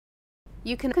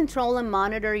You can control and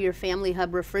monitor your Family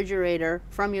Hub refrigerator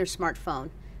from your smartphone.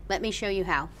 Let me show you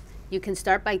how. You can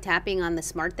start by tapping on the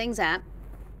SmartThings app,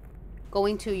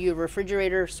 going to your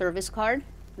refrigerator service card.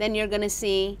 Then you're going to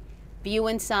see View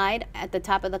Inside at the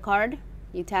top of the card.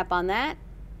 You tap on that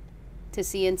to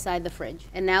see inside the fridge.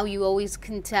 And now you always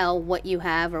can tell what you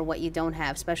have or what you don't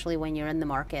have, especially when you're in the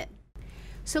market.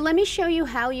 So let me show you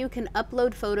how you can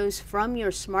upload photos from your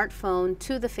smartphone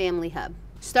to the Family Hub.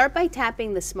 Start by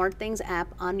tapping the SmartThings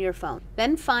app on your phone.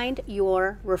 Then find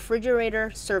your refrigerator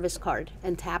service card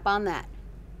and tap on that.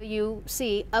 You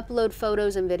see Upload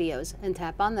Photos and Videos and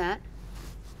tap on that.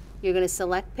 You're going to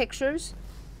select Pictures.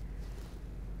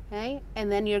 Okay,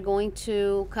 and then you're going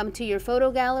to come to your photo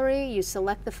gallery. You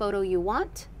select the photo you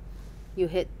want. You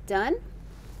hit Done,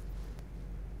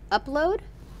 Upload,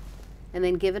 and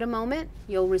then give it a moment.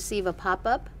 You'll receive a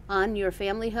pop-up on your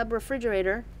Family Hub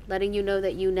refrigerator letting you know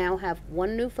that you now have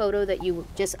one new photo that you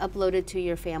just uploaded to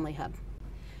your Family Hub.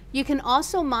 You can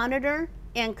also monitor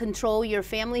and control your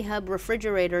Family Hub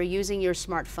refrigerator using your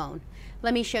smartphone.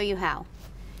 Let me show you how.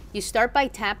 You start by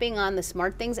tapping on the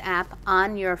SmartThings app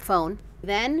on your phone.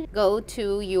 Then go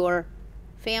to your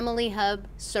Family Hub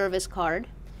service card,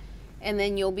 and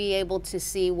then you'll be able to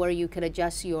see where you can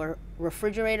adjust your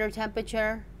refrigerator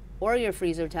temperature or your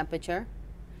freezer temperature.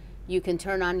 You can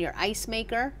turn on your ice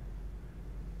maker,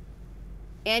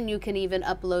 and you can even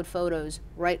upload photos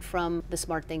right from the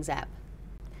SmartThings app.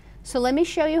 So let me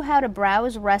show you how to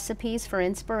browse recipes for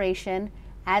inspiration,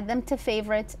 add them to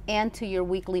favorites, and to your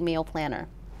weekly meal planner.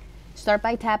 Start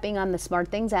by tapping on the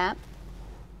SmartThings app,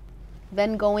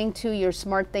 then going to your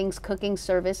SmartThings cooking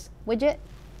service widget,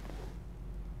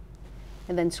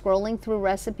 and then scrolling through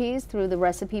recipes through the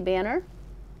recipe banner.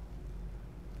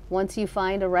 Once you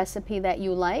find a recipe that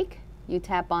you like, you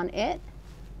tap on it,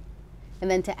 and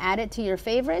then to add it to your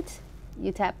favorites,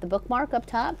 you tap the bookmark up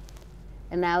top,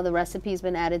 and now the recipe's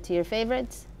been added to your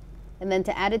favorites. And then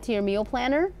to add it to your meal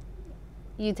planner,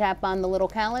 you tap on the little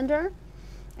calendar,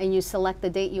 and you select the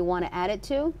date you want to add it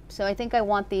to. So I think I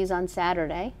want these on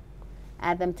Saturday.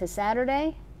 Add them to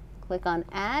Saturday, click on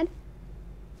Add,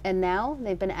 and now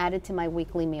they've been added to my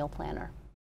weekly meal planner.